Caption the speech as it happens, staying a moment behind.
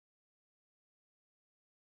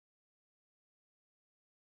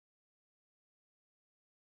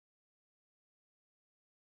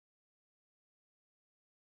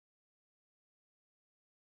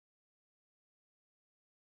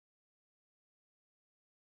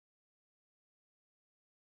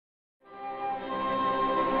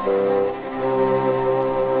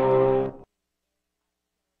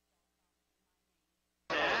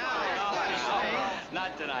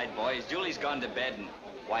gone to bed, and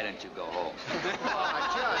why don't you go home?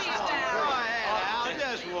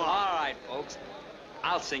 Just one. All right, folks.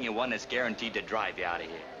 I'll sing you one that's guaranteed to drive you out of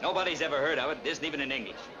here. Nobody's ever heard of it. It isn't even in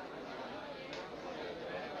English.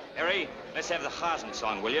 Harry, let's have the Hasen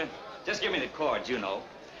song, will you? Just give me the chords, you know.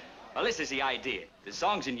 Well, this is the idea. The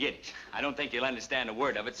song's in Yiddish. I don't think you'll understand a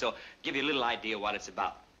word of it, so give you a little idea what it's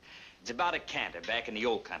about. It's about a cantor back in the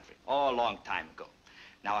old country, a long time ago.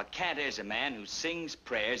 Now, a cantor is a man who sings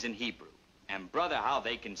prayers in Hebrew. And, brother, how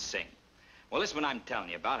they can sing. Well, this one I'm telling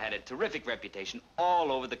you about had a terrific reputation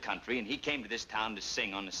all over the country, and he came to this town to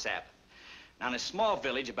sing on the Sabbath. Now, in a small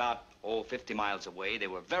village about, 50 miles away, they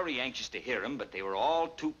were very anxious to hear him, but they were all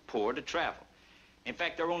too poor to travel. In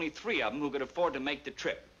fact, there were only 3 of them who could afford to make the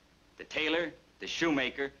trip. The tailor, the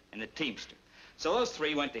shoemaker, and the teamster. So those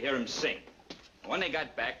 3 went to hear him sing. When they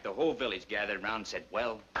got back, the whole village gathered around and said,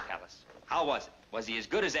 well, tell us, how was it? Was he as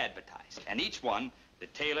good as advertised? And each one, the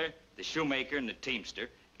tailor, the shoemaker, and the teamster,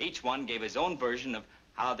 each one gave his own version of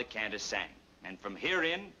how the cantor sang. And from here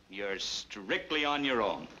in, you're strictly on your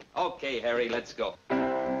own. Okay, Harry, let's go.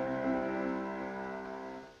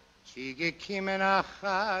 Tige kimen a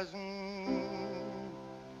Hasen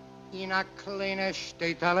in a kleine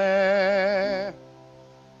Städtele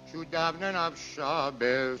zu davnen auf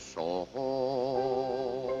Shabbos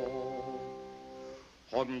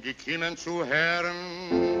haben gekimmen zu hören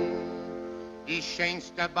die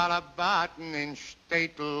schönste Balabaten in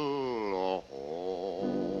Städtel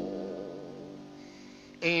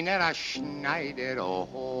einer a Schneider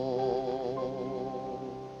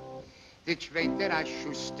die zweite a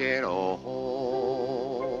Schuster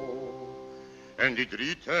und die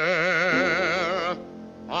dritte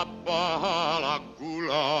a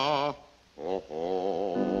Balagula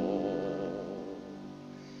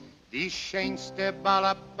die schönste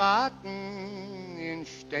Balabaten in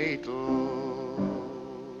Städtel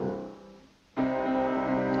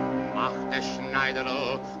macht der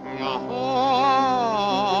Schneiderl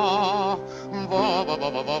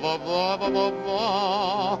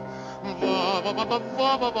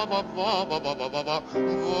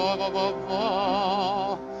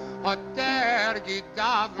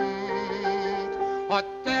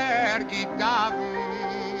hat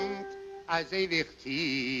gedavnt, als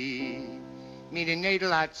wichtig, mit den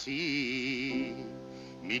Nädel hat sie,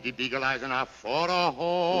 mit die Biegeleisen auf vorne,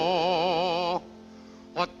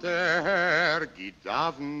 hat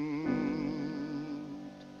gedavnt.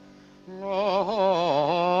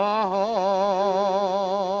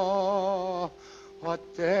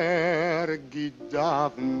 Hat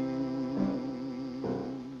gedavnt.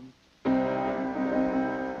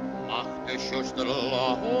 Macht der Schuster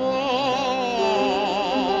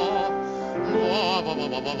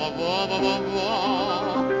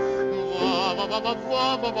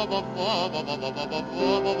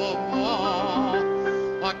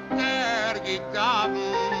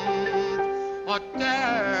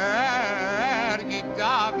hat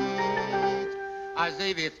gedavnt, als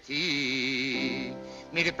wird die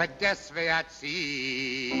mit die Pedeswe hat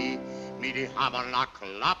sie, mit die Hammerna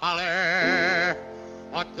Klappale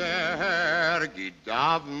hat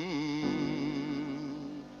gedavnt.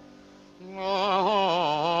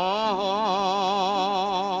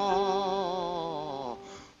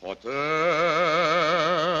 Hat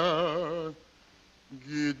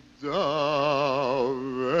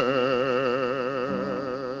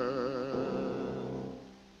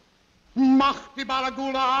Macht die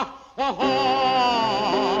Balagula, hat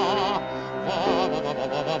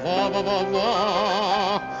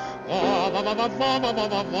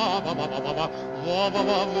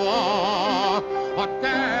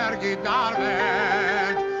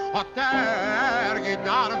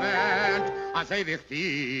gedavnt, als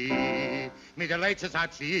wichtig, mit der letzten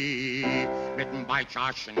hat sie, mit dem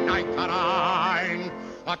Beitscher Schneiderein,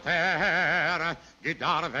 hat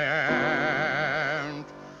gedavnt.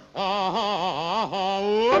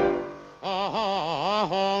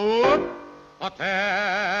 Hat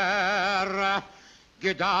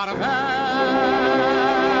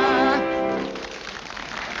gedavnt.